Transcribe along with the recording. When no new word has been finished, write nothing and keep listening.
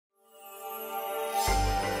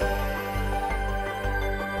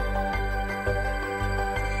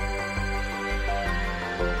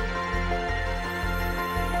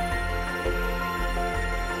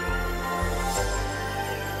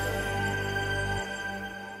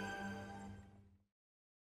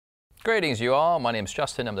Greetings, you all. My name is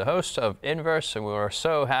Justin. I'm the host of Inverse, and we are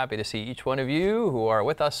so happy to see each one of you who are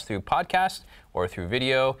with us through podcast or through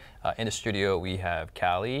video. In the studio, we have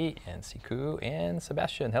Callie and Siku and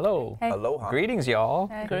Sebastian. Hello. Hey. Aloha. Greetings, y'all.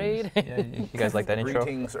 Hey. Great. Yeah, you guys like that intro?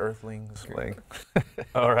 Greetings, Earthlings. Like,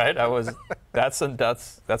 All right. That's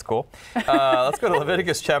cool. Let's go to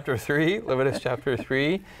Leviticus chapter 3. Leviticus chapter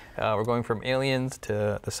 3. We're going from aliens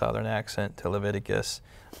to the Southern accent to Leviticus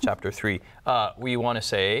chapter 3. We want to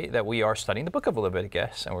say that we are studying the book of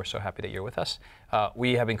Leviticus, and we're so happy that you're with us.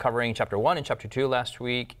 We have been covering chapter 1 and chapter 2 last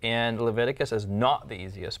week, and Leviticus is not the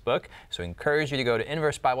easiest book, so I encourage you to go to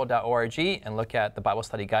inversebible.org and look at the Bible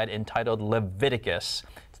study guide entitled Leviticus.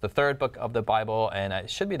 It's the third book of the Bible, and it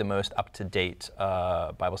should be the most up-to-date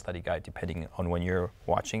Bible study guide, depending on when you're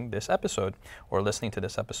watching this episode or listening to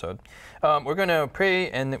this episode. We're going to pray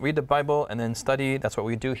and read the Bible and then study. That's what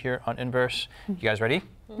we do here on Inverse. You guys ready?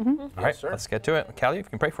 Mm-hmm. All right, let's get to it. Callie, if you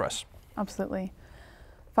can pray for us. Absolutely.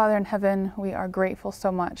 Father in heaven, we are grateful so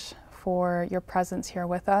much for your presence here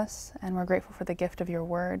with us, and we're grateful for the gift of your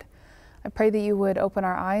word. I pray that you would open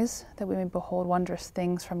our eyes, that we may behold wondrous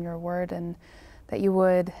things from your word, and that you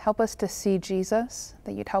would help us to see Jesus,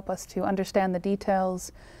 that you'd help us to understand the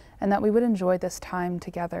details, and that we would enjoy this time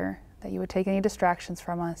together, that you would take any distractions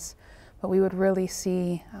from us, but we would really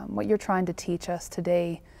see what you're trying to teach us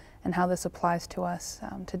today and how this applies to us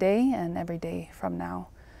today and every day from now.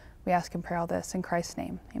 We ask and pray all this in Christ's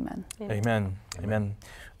name. Amen. Amen. Amen.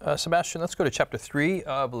 Sebastian, let's go to chapter 3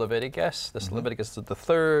 of Leviticus. This Leviticus is the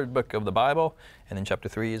third book of the Bible, and then chapter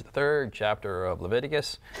 3 is the third chapter of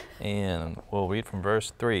Leviticus. And we'll read from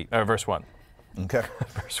verse 1. okay.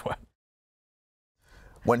 Verse 1.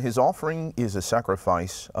 When his offering is a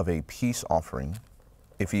sacrifice of a peace offering,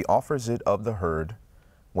 if he offers it of the herd,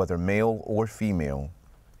 whether male or female,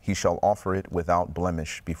 he shall offer it without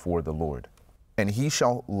blemish before the Lord. And he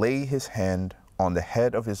shall lay his hand on the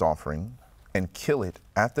head of his offering and kill it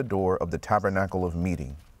at the door of the tabernacle of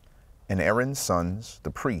meeting. And Aaron's sons, the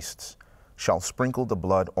priests, shall sprinkle the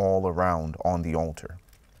blood all around on the altar.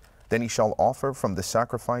 Then he shall offer from the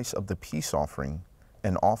sacrifice of the peace offering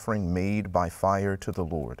an offering made by fire to the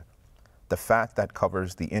Lord, the fat that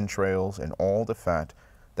covers the entrails and all the fat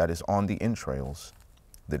that is on the entrails,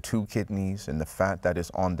 the 2 kidneys and the fat that is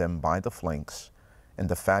on them by the flanks, and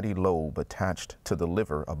the fatty lobe attached to the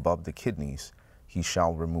liver above the kidneys, he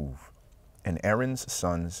shall remove. And Aaron's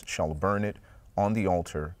sons shall burn it on the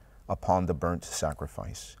altar upon the burnt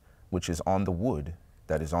sacrifice, which is on the wood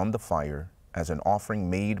that is on the fire, as an offering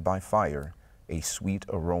made by fire, a sweet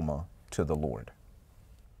aroma to the Lord.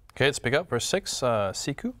 Okay, let's pick up verse 6.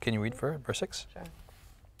 Siku, can you read for verse 6? Sure.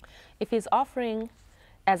 If his offering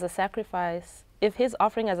as a sacrifice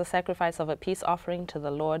of a peace offering to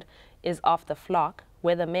the Lord is of the flock,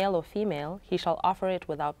 whether male or female, he shall offer it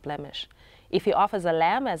without blemish. If he offers a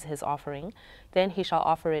lamb as his offering, then he shall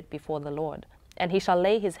offer it before the Lord. And he shall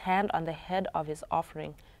lay his hand on the head of his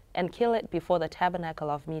offering, and kill it before the tabernacle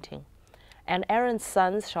of meeting. And Aaron's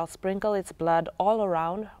sons shall sprinkle its blood all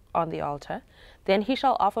around on the altar. Then he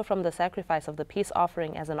shall offer from the sacrifice of the peace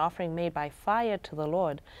offering as an offering made by fire to the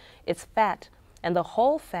Lord, its fat, and the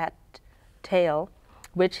whole fat tail,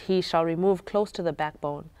 which he shall remove close to the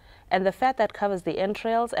backbone, and the fat that covers the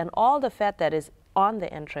entrails, and all the fat that is on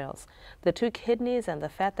the entrails, the 2 kidneys and the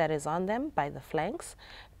fat that is on them by the flanks,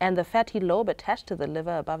 and the fatty lobe attached to the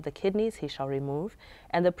liver above the kidneys he shall remove,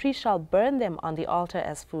 and the priest shall burn them on the altar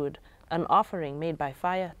as food, an offering made by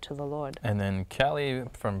fire to the Lord. And then Callie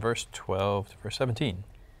from verse 12 to verse 17.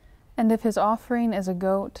 And if his offering is a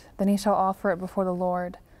goat, then he shall offer it before the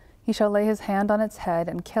Lord. He shall lay his hand on its head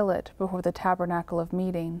and kill it before the tabernacle of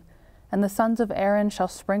meeting. And the sons of Aaron shall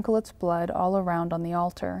sprinkle its blood all around on the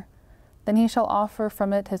altar. Then he shall offer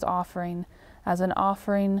from it his offering as an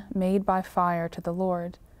offering made by fire to the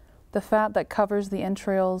Lord, the fat that covers the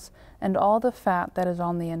entrails and all the fat that is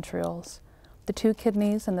on the entrails, the 2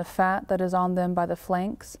 kidneys and the fat that is on them by the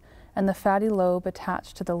flanks, and the fatty lobe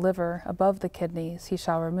attached to the liver above the kidneys he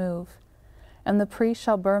shall remove. And the priest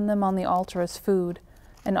shall burn them on the altar as food,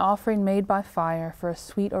 an offering made by fire for a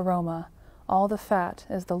sweet aroma. All the fat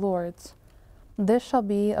is the Lord's. This shall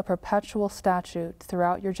be a perpetual statute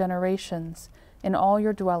throughout your generations, in all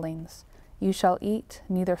your dwellings. You shall eat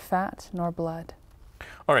neither fat nor blood.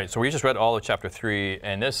 All right, so we just read all of chapter 3,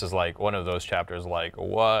 and this is like one of those chapters like,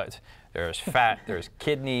 what? There's fat, there's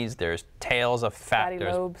kidneys, there's tails of fat, Fatty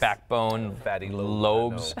there's lobes. backbone, Fatty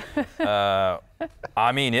lobes.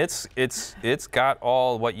 I mean, it's got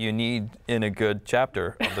all what you need in a good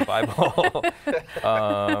chapter of the Bible.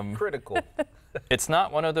 Critical. It's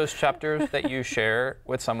not one of those chapters that you share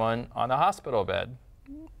with someone on a hospital bed.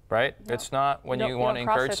 right? It's not when you want to don't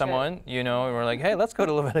encourage cross it. someone, you know, and we're like, hey, let's go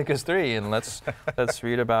to Leviticus 3 and let's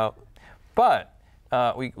read about. But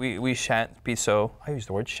we shan't be so. I use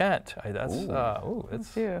the word shan't.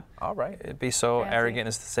 It's You. All right. it'd be so Fancy. arrogant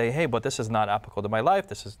as to say, hey, but this is not applicable to my life.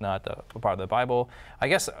 This is not a part of the Bible. I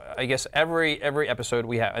guess every episode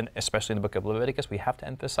we have, and especially in the book of Leviticus, we have to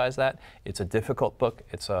emphasize that it's a difficult book.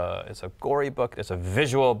 It's a gory book. It's a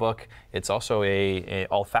visual book. It's also a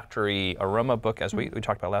olfactory aroma book, as we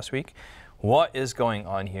talked about last week. What is going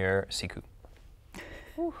on here, Siku?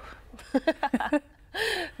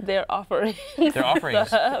 Their offerings. Their offerings.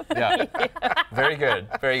 Yeah. Very good.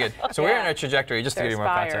 Very good. So we're in a trajectory, just to give There's you more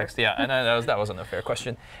fire. context. Yeah, and that wasn't a fair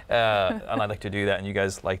question. And I like to do that, and you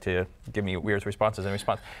guys like to give me weird responses in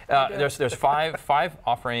response. There's five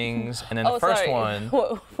offerings, and then the first sorry. one.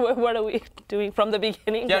 What are we doing from the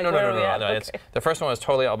beginning? Yeah, Like, no. where are we at? It's, Okay. the first one is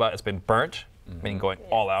totally all about it's been burnt, meaning going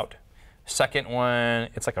all out. Second one,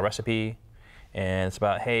 it's like a recipe, and it's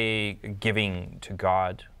about, hey, giving to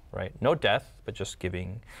God, right? No death, but just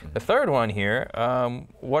giving. The third one here,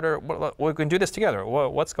 we can do this together.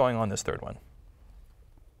 What's going on this third one?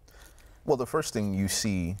 Well, the first thing you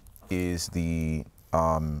see is the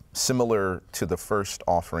similar to the first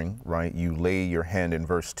offering, right? You lay your hand in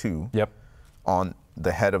verse 2 Yep. on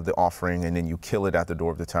the head of the offering, and then you kill it at the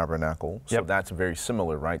door of the tabernacle. So Yep. that's very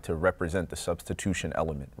similar, right, to represent the substitution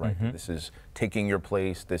element, right? This is taking your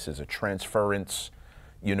place. This is a transference,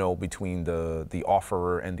 you know, between the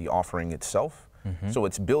offerer and the offering itself. So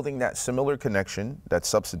it's building that similar connection, that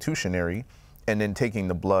substitutionary, and then taking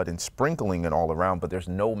the blood and sprinkling it all around, but there's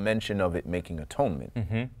no mention of it making atonement,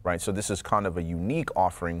 right? So this is kind of a unique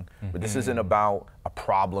offering, but this isn't about a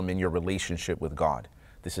problem in your relationship with God.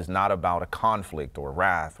 This is not about a conflict or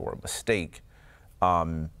wrath or a mistake,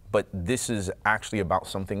 but this is actually about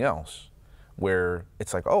something else, where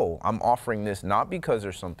it's like, oh, I'm offering this not because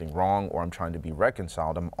there's something wrong or I'm trying to be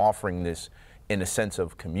reconciled. I'm offering this in a sense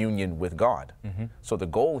of communion with God. So the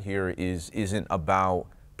goal here isn't about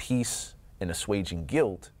peace and assuaging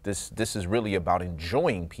guilt. This is really about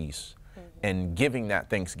enjoying peace and giving that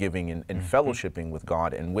thanksgiving and fellowshipping with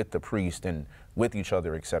God and with the priest and with each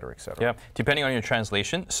other, et cetera, et cetera. Yeah, depending on your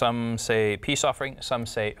translation, some say peace offering, some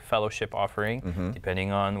say fellowship offering,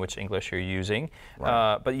 depending on which English you're using.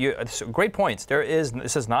 But great points.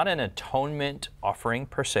 This is not an atonement offering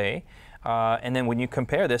per se. And then when you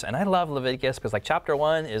compare this, and I love Leviticus because like chapter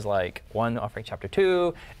 1 is like one offering, chapter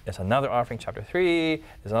 2 is another offering, chapter 3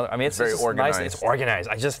 is another. I mean, it's very just organized. Nice. It's organized.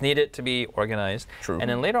 I just need it to be organized. True. And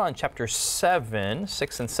then later on, chapter 7,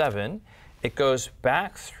 6 and 7, it goes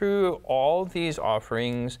back through all these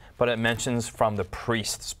offerings, but it mentions from the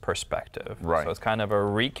priest's perspective. Right. So it's kind of a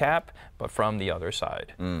recap, but from the other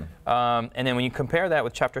side. And then when you compare that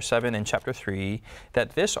with chapter 7 and chapter 3,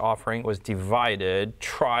 that this offering was divided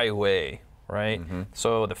tri-way, right?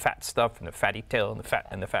 So the fat stuff and the fatty tail and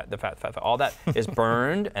the fat, all that is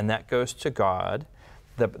burned, and that goes to God.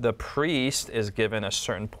 The priest is given a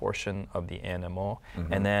certain portion of the animal,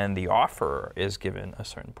 and then the offerer is given a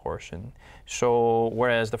certain portion. So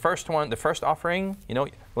whereas the first offering, you know,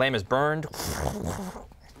 lamb is burned.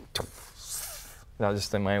 That was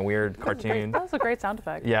just in my weird cartoon. That was a great sound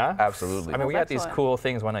effect. Yeah, Absolutely. I mean, we got these Excellent. cool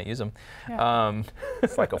things. Why not use them? Yeah.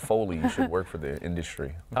 It's like a Foley. You should work for the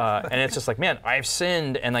industry. And it's just like, man, I've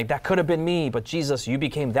sinned, and like that could have been me, but Jesus, you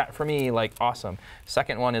became that for me. Like, awesome.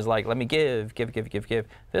 Second one is like, let me give.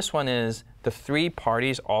 This one is the three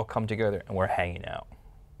parties all come together and we're hanging out.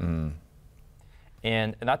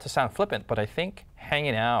 And not to sound flippant, but I think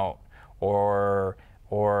hanging out or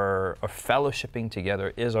fellowshipping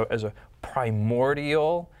together is a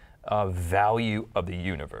primordial value of the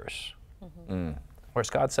universe. Whereas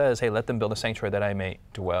God says, hey, let them build a sanctuary that I may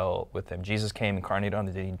dwell with them. Jesus came incarnate on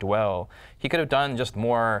the day, dwell. He could have done just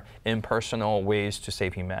more impersonal ways to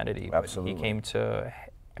save humanity. Absolutely. But he came to,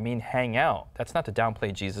 hang out. That's not to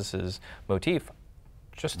downplay Jesus's motif,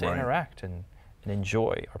 just to Right. interact and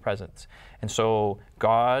enjoy our presence. And so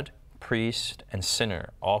God, priest, and sinner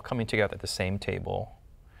all coming together at the same table,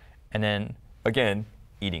 and then, again,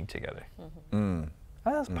 eating together.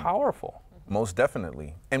 That's powerful. Most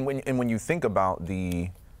definitely. And when you think about the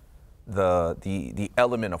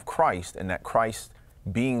element of Christ, and that Christ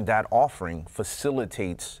being that offering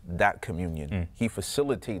facilitates that communion. He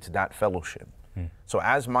facilitates that fellowship. So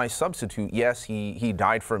as my substitute, yes, he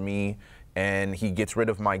died for me, and he gets rid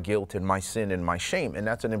of my guilt and my sin and my shame. And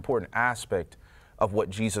that's an important aspect of what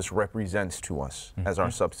Jesus represents to us as our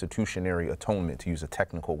substitutionary atonement, to use a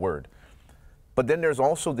technical word. But then there's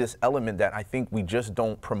also this element that I think we just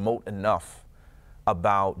don't promote enough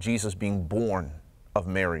about Jesus being born of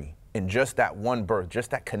Mary And just that one birth,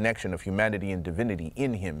 just that connection of humanity and divinity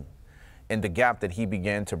in him, and the gap that he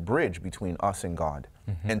began to bridge between us and God,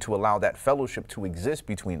 and to allow that fellowship to exist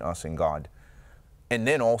between us and God, and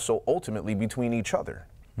then also ultimately between each other,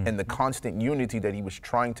 and the constant unity that he was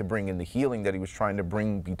trying to bring, and the healing that he was trying to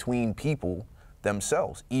bring between people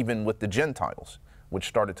themselves, even with the Gentiles, which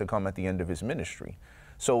started to come at the end of his ministry.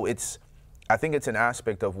 So I think it's an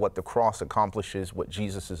aspect of what the cross accomplishes, what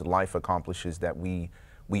Jesus' life accomplishes, that we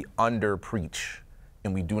under-preach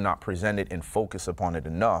and we do not present it and focus upon it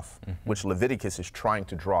enough, which Leviticus is trying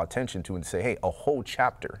to draw attention to and say, hey, a whole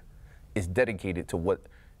chapter is dedicated to what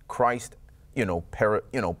Christ,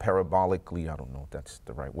 parabolically, I don't know if that's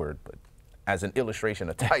the right word, but as an illustration,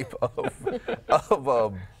 a type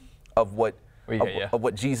of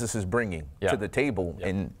what Jesus is bringing to the table.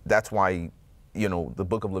 And that's why, the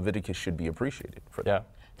book of Leviticus should be appreciated for that.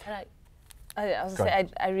 And I was gonna say,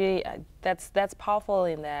 I really, that's powerful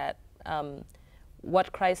in that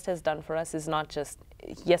what Christ has done for us is not just,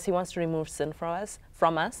 yes, he wants to remove sin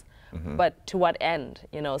from us, but to what end?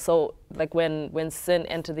 So like when sin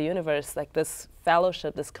entered the universe, like this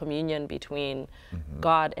fellowship, this communion between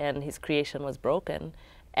God and his creation was broken.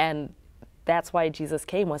 And that's why Jesus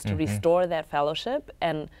came, was to restore that fellowship,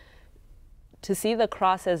 and to see the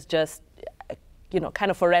cross as just,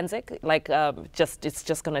 kind of forensic, like it's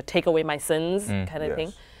just going to take away my sins kind of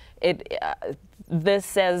thing. This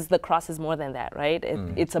says the cross is more than that, right?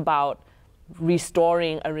 It's about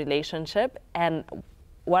restoring a relationship. And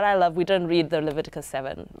what I love, we didn't read the Leviticus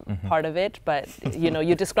 7 part of it, but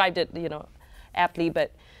you described it, aptly,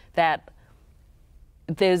 but that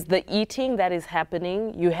there's the eating that is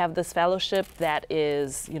happening. You have this fellowship that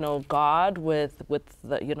is, God with the,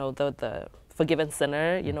 the forgiven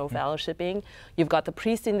sinner, fellowshipping. You've got the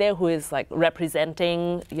priest in there who is like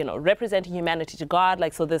representing humanity to God.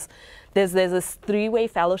 Like, so there's this three-way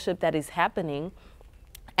fellowship that is happening.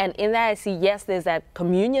 And in that I see, yes, there's that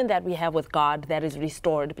communion that we have with God that is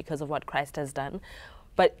restored because of what Christ has done.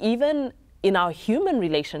 But even in our human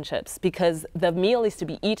relationships, because the meal is to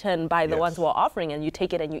be eaten by the ones who are offering, and you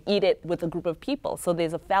take it and you eat it with a group of people. So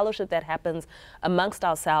there's a fellowship that happens amongst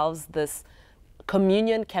ourselves. This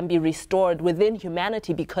communion can be restored within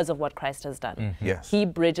humanity because of what Christ has done. Yes. He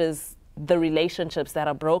bridges the relationships that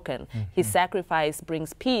are broken. His sacrifice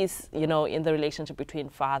brings peace, in the relationship between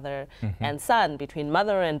father and son, between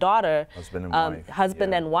mother and daughter,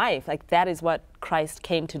 husband and wife. Like, that is what Christ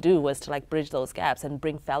came to do, was to like bridge those gaps and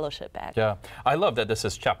bring fellowship back. Yeah, I love that this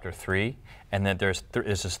is chapter 3, and that there's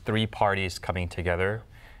just three parties coming together.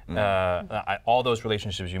 All those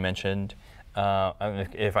relationships you mentioned.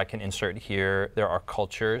 If I can insert here, there are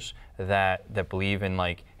cultures that believe in,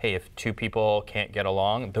 like, hey, if two people can't get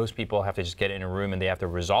along, those people have to just get in a room and they have to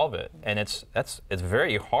resolve it. And it's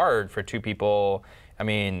very hard for two people. I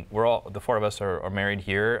mean, the four of us are married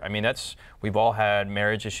here. I mean, we've all had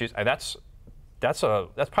marriage issues. That's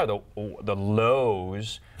probably the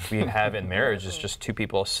lows we have in marriage, is just two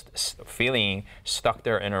people feeling stuck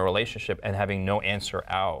there in a relationship and having no answer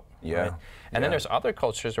out. Yeah. Right? And then there's other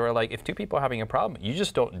cultures where, like, if two people are having a problem, you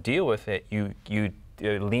just don't deal with it. You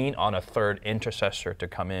lean on a third intercessor to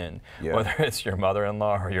come in, whether it's your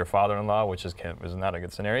mother-in-law or your father-in-law, which isn't that a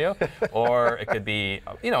good scenario? Or it could be,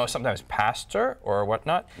 sometimes pastor or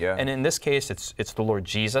whatnot. Yeah. And in this case, it's the Lord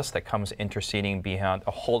Jesus that comes interceding behind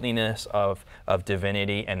the holiness of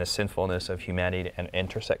divinity and the sinfulness of humanity, and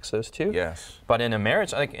intersects those two. Yes. But in a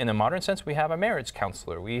marriage, like in a modern sense, we have a marriage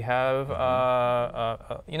counselor. We have,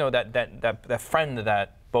 that friend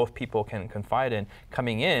that both people can confide in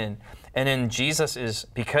coming in. And then Jesus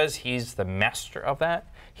because he's the master of that,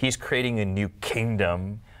 he's creating a new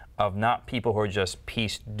kingdom of not people who are just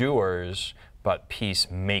peace doers, but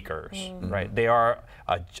peacemakers, right? They are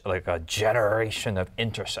like a generation of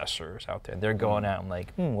intercessors out there. They're going out and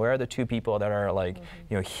like, where are the two people that are like,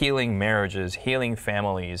 healing marriages, healing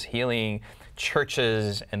families, healing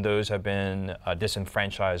churches, and those have been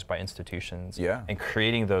disenfranchised by institutions, and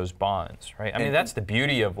creating those bonds, right? I mean, that's the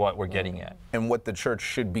beauty of what we're getting at. And what the church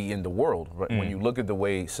should be in the world. Right? When you look at the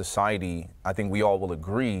way society, I think we all will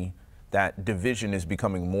agree that division is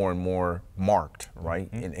becoming more and more marked,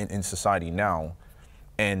 right, in society now.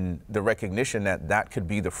 And the recognition that could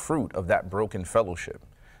be the fruit of that broken fellowship,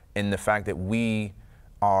 and the fact that we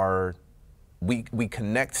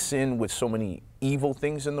connect sin with so many evil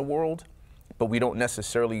things in the world, but we don't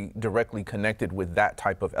necessarily directly connect it with that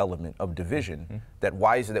type of element of division. That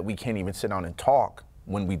why is it that we can't even sit down and talk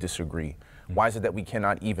when we disagree? Why is it that we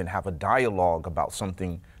cannot even have a dialogue about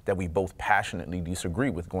something that we both passionately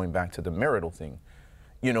disagree with, going back to the marital thing?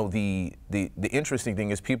 The interesting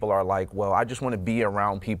thing is people are like, well, I just want to be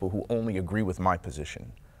around people who only agree with my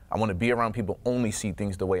position. I want to be around people who only see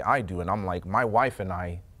things the way I do. And I'm like, my wife and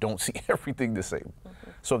I don't see everything the same.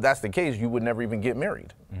 So if that's the case, you would never even get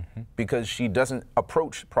married because she doesn't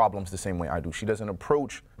approach problems the same way I do. She doesn't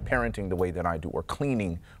approach parenting the way that I do, or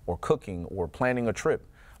cleaning or cooking or planning a trip.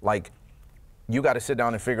 Like, you got to sit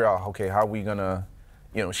down and figure out, okay, how are we going to,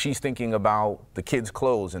 you know, she's thinking about the kids'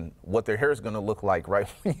 clothes and what their hair is going to look like, right,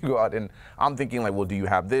 when you go out. And I'm thinking like, well, do you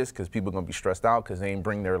have this? Because people are going to be stressed out because they ain't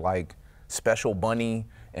bring their like special bunny,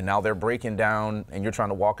 and now they're breaking down and you're trying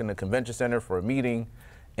to walk in the convention center for a meeting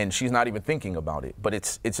and she's not even thinking about it. But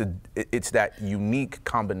it's that unique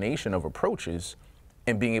combination of approaches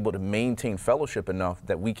and being able to maintain fellowship enough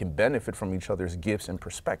that we can benefit from each other's gifts and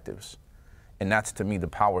perspectives. And that's, to me, the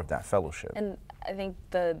power of that fellowship. And I think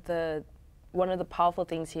the one of the powerful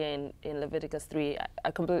things here in Leviticus 3,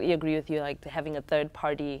 I completely agree with you, like having a third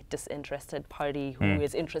party, disinterested party who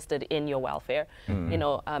is interested in your welfare, you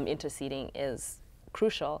know, interceding is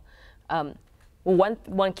crucial.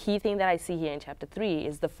 One key thing that I see here in chapter 3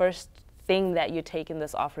 is the first thing that you take in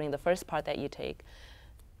this offering, the first part that you take,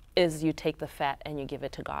 is you take the fat and you give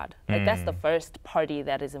it to God. Like that's the first party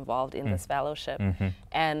that is involved in this fellowship.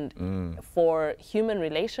 And for human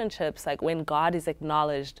relationships, like when God is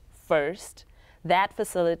acknowledged first, that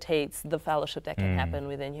facilitates the fellowship that can happen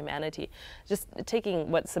within humanity. Just taking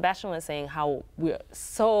what Sebastian was saying, how we're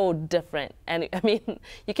so different. And I mean,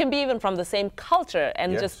 you can be even from the same culture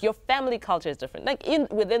and just your family culture is different. Like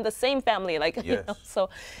within the same family, like, you know, so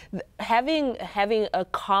having a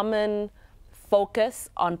common focus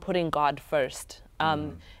on putting God first.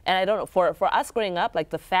 And I don't know, for us growing up,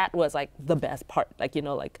 like the fat was like the best part, like, you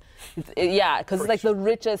know, like, yeah, because it's like the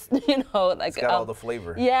richest, you know, like. It's got all the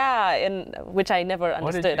flavor. Yeah, and which I never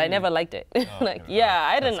understood. I never liked it. Oh, like,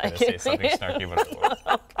 yeah, I didn't like it. Say something snarky, but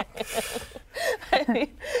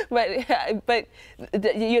it was. but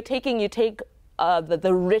you take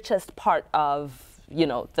the richest part of, you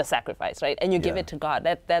know, the sacrifice, right? And you give it to God.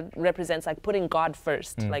 That represents like putting God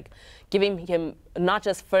first, like giving him not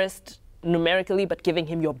just first numerically, but giving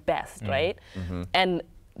him your best, right? And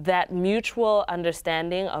that mutual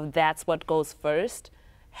understanding of that's what goes first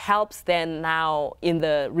helps then now in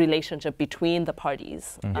the relationship between the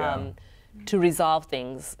parties to resolve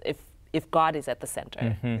things if God is at the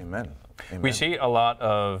center. Amen. Amen. We see a lot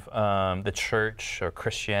of the church or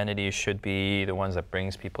Christianity should be the ones that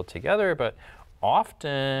brings people together, but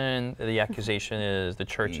often the accusation is the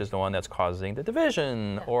church is the one that's causing the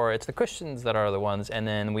division, or it's the Christians that are the ones. And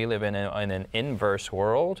then we live in an inverse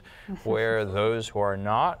world where those who are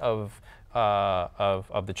not of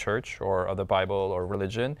the church or of the Bible or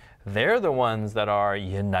religion, they're the ones that are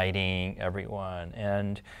uniting everyone.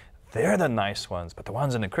 And they're the nice ones, but the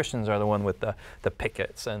ones in the Christians are the one with the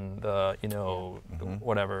pickets and the, you know,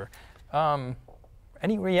 whatever.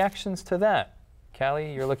 Any reactions to that?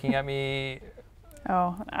 Callie, you're looking at me.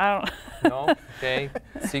 Oh, I don't. No? Okay.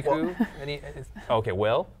 Siku? Okay,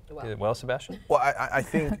 well, Sebastian? Well, I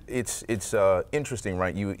think it's interesting,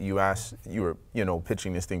 right? You were, you know,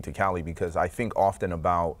 pitching this thing to Callie because I think often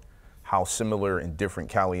about how similar and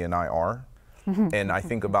different Callie and I are. And I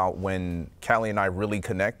think about when Callie and I really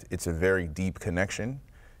connect, it's a very deep connection.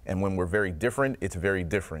 And when we're very different, it's very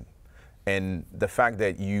different. And the fact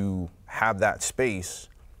that you have that space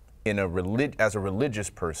in as a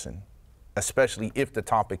religious person, especially if the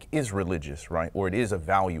topic is religious, right? Or it is a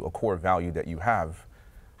value, a core value that you have,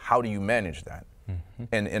 how do you manage that?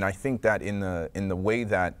 And I think that in the way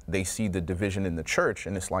that they see the division in the church,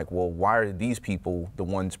 and it's like, well, why are these people the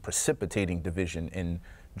ones precipitating division and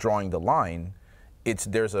drawing the line?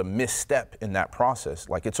 There's a misstep in that process.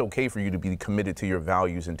 Like, it's okay for you to be committed to your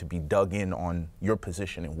values and to be dug in on your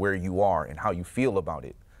position and where you are and how you feel about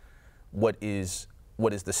it. What is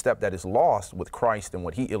the step that is lost with Christ and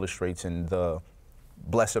what he illustrates in the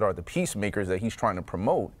blessed are the peacemakers that he's trying to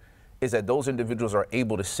promote is that those individuals are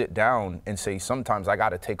able to sit down and say, sometimes I got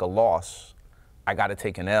to take a loss, I got to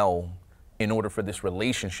take an L in order for this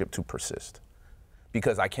relationship to persist.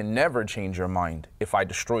 Because I can never change your mind if I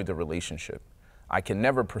destroy the relationship. I can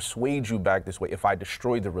never persuade you back this way if I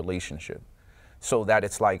destroy the relationship. So that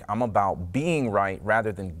it's like, I'm about being right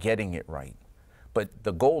rather than getting it right. But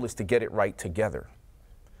the goal is to get it right together.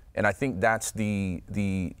 And I think that's the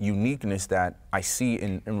uniqueness that I see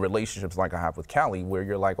in relationships like I have with Callie, where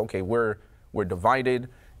you're like, okay, we're divided,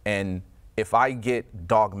 and if I get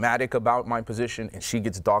dogmatic about my position and she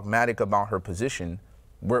gets dogmatic about her position,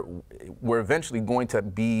 we're eventually going to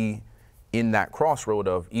be in that crossroad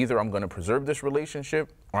of either I'm going to preserve this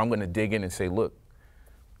relationship or I'm going to dig in and say, look,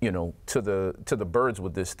 you know, to the birds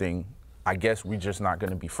with this thing, I guess we're just not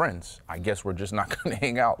going to be friends. I guess we're just not going to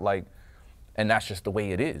hang out, like. And that's just the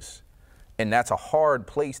way it is. And that's a hard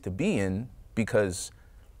place to be in, because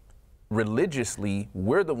religiously,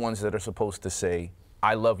 we're the ones that are supposed to say,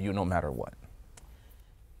 I love you no matter what.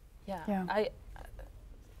 Yeah. Yeah.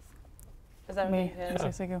 Is that Me.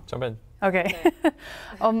 okay? Jump in. Okay.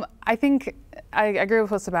 I think I agree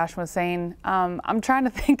with what Sebastian was saying. I'm trying to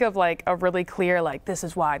think of like a really clear, like, this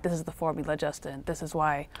is why, this is the formula, Justin. This is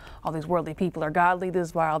why all these worldly people are godly. This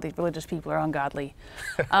is why all these religious people are ungodly.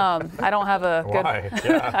 I don't have a good,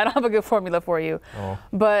 I don't have a good formula for you. Oh.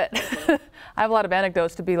 But I have a lot of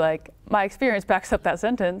anecdotes to be like, my experience backs up that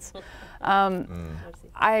sentence.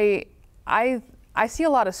 I see a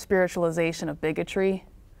lot of spiritualization of bigotry,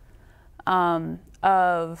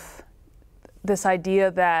 of this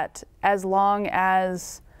idea that as long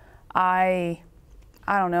as I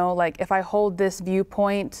don't know, like if I hold this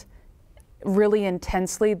viewpoint really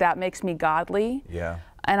intensely, that makes me godly. Yeah.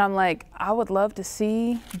 And I'm like, I would love to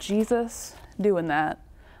see Jesus doing that.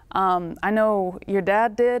 I know your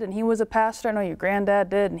dad did, and he was a pastor. I know your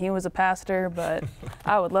granddad did, and he was a pastor, but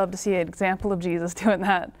I would love to see an example of Jesus doing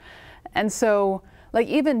that. And so, like,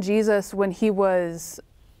 even Jesus, when he was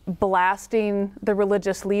blasting the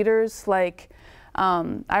religious leaders, like,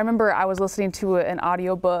 I remember I was listening to an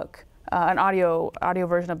audio book, an audio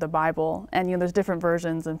version of the Bible, and you know, there's different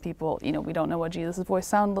versions, and people, you know, we don't know what Jesus' voice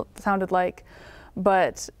sounded like,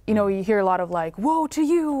 but you know, you hear a lot of like, "Woe to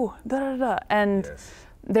you," da da da, and Yes.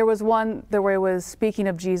 there was one where it was speaking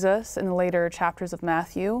of Jesus in the later chapters of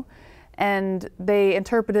Matthew, and they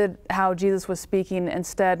interpreted how Jesus was speaking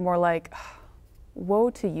instead more like, "Woe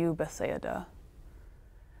to you, Bethsaida."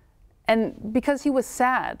 And because he was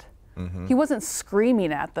sad, he wasn't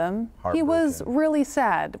screaming at them. He was Heartbroken. really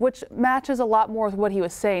sad, which matches a lot more with what he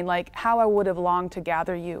was saying, like how I would have longed to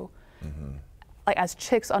gather you, like as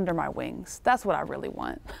chicks under my wings. That's what I really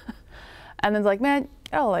want. And then it's like, man,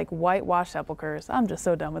 oh, like whitewashed sepulchers. I'm just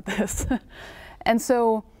so done with this. And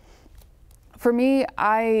so for me,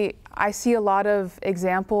 I see a lot of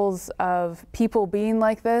examples of people being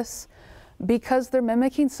like this because they're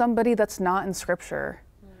mimicking somebody that's not in Scripture.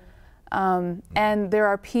 And there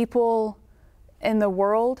are people in the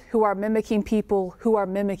world who are mimicking people who are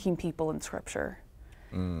mimicking people in Scripture.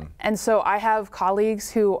 And so I have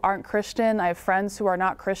colleagues who aren't Christian. I have friends who are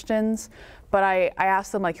not Christians, but I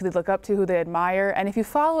ask them like who they look up to, who they admire. And if you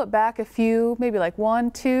follow it back a few, maybe like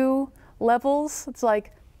 1, 2 levels, it's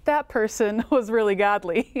like that person was really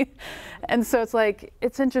godly. And so it's like,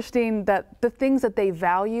 it's interesting that the things that they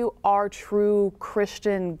value are true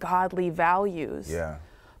Christian godly values. Yeah.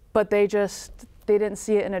 But they didn't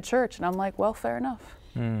see it in a church. And I'm like, well, fair enough.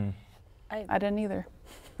 I didn't either.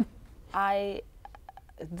 I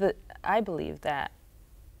believe that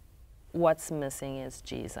what's missing is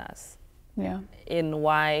Jesus. Yeah. In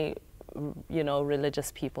why, you know,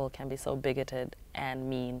 religious people can be so bigoted and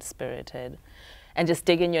mean-spirited and just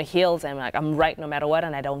dig in your heels and like, I'm right no matter what,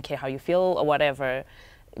 and I don't care how you feel or whatever,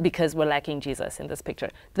 because we're lacking Jesus in this picture.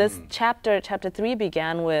 This chapter 3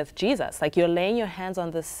 began with Jesus. Like, you're laying your hands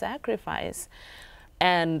on this sacrifice,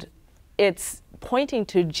 and it's pointing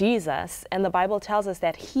to Jesus, and the Bible tells us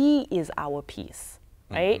that he is our peace,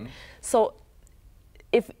 right? So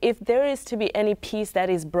if there is to be any peace that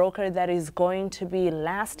is brokered, that is going to be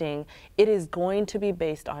lasting, it is going to be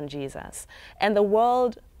based on Jesus. And the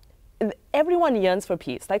world, everyone yearns for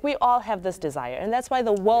peace. Like, we all have this desire, and that's why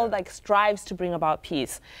the world like strives to bring about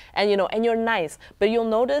peace. And you know, and you're nice, but you'll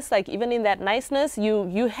notice like even in that niceness,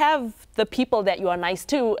 you have the people that you are nice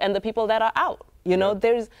to and the people that are out. You know,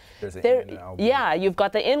 there's an in and out group. yeah, you've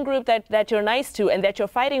got the in group that you're nice to and that you're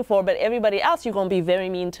fighting for, but everybody else you're gonna be very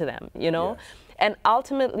mean to them. You know, and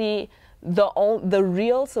ultimately the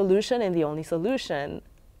real solution and the only solution,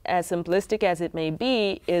 as simplistic as it may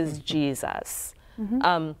be, is Jesus.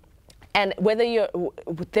 And whether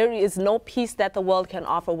there is no peace that the world can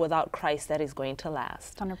offer without Christ that is going to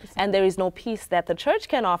last. 100%. And there is no peace that the church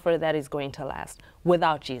can offer that is going to last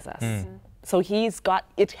without Jesus. So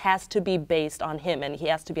it has to be based on him, and he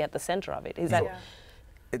has to be at the center of it. Is that?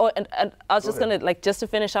 And I was just going to, like, just to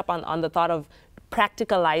finish up on the thought of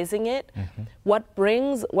practicalizing it, what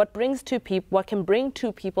can bring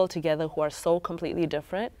two people together who are so completely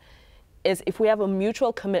different is if we have a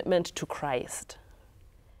mutual commitment to Christ.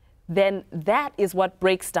 Then that is what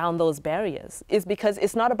breaks down those barriers, is because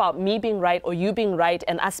it's not about me being right or you being right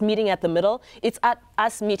and us meeting at the middle, it's at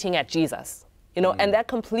us meeting at Jesus. You know, and that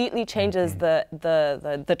completely changes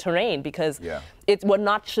the terrain, because we're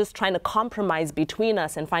not just trying to compromise between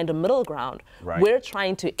us and find a middle ground. We're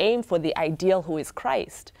trying to aim for the ideal, who is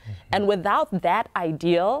Christ. And without that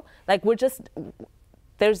ideal, like,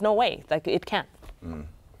 there's no way, like, it can't.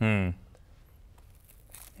 Yeah.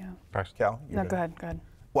 Cal, No, go ahead.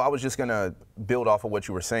 Well, I was just going to build off of what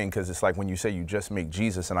you were saying, because it's like when you say you just make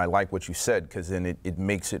Jesus, and I like what you said, because then it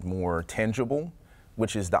makes it more tangible,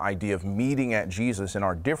 which is the idea of meeting at Jesus. And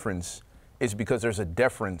our difference is because there's a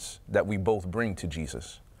deference that we both bring to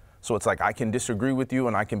Jesus. So it's like I can disagree with you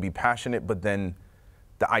and I can be passionate, but then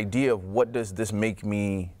the idea of what does this make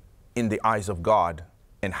me in the eyes of God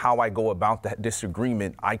and how I go about that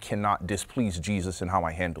disagreement, I cannot displease Jesus in how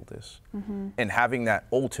I handle this. And having that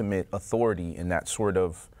ultimate authority and that sort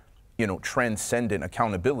of, transcendent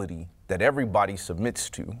accountability that everybody submits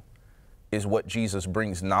to is what Jesus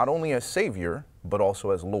brings, not only as Savior, but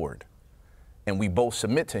also as Lord. And we both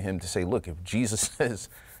submit to him to say, look, if Jesus says,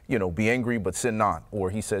 be angry but sin not,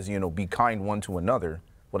 or he says, be kind one to another,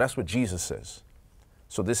 well, that's what Jesus says.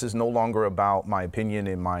 So this is no longer about my opinion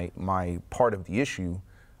and my part of the issue.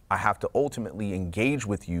 I have to ultimately engage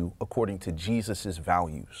with you according to Jesus's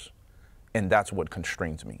values. And that's what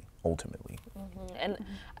constrains me, ultimately. And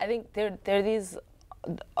I think there are these,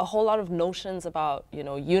 a whole lot of notions about,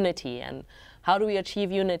 unity and how do we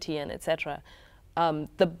achieve unity and etc.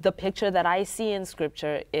 The picture that I see in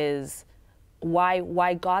Scripture is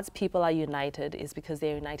why God's people are united is because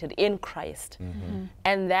they're united in Christ.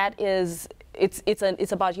 And that is,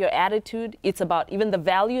 it's about your attitude, it's about even the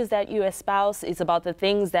values that you espouse, it's about the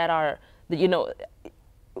things that are,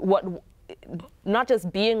 not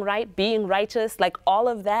just being right, being righteous, like all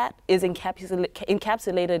of that is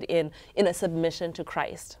encapsulated in a submission to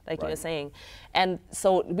Christ, like you're saying. And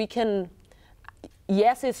so we can,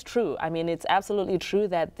 yes, it's true. I mean, it's absolutely true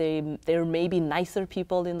that there may be nicer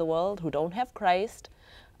people in the world who don't have Christ,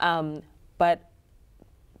 but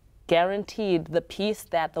guaranteed the peace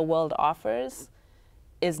that the world offers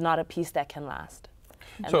is not a peace that can last.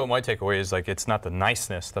 So my takeaway is like it's not the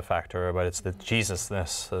niceness the factor, but it's the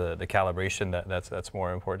Jesusness, the calibration that's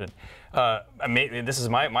more important. This is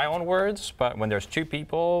my own words, but when there's two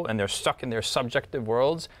people and they're stuck in their subjective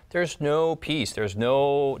worlds, there's no peace. There's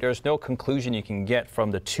no conclusion you can get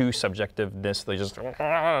from the two subjectiveness. They just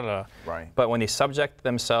right. But when they subject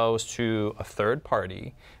themselves to a third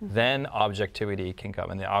party, then objectivity can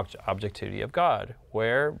come, and the objectivity of God,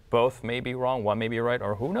 where both may be wrong, one may be right,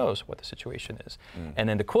 or who knows what the situation is. And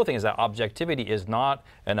then the cool thing is that objectivity is not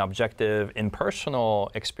an objective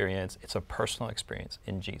impersonal experience, it's a personal experience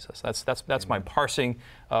in Jesus. That's my parsing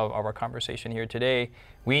of our conversation here today.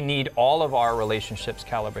 We need all of our relationships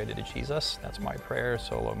calibrated to Jesus. That's my prayer.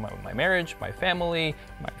 So my marriage, my family,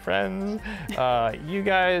 my friends, you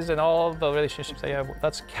guys, and all the relationships I have,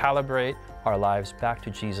 let's calibrate our lives back to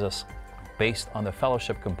Jesus based on the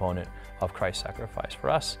fellowship component of Christ's sacrifice for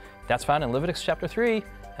us. That's found in Leviticus chapter 3.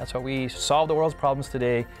 That's how we solve the world's problems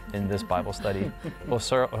today in this Bible study. We'll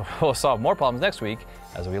solve more problems next week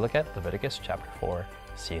as we look at Leviticus chapter 4.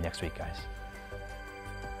 See you next week, guys.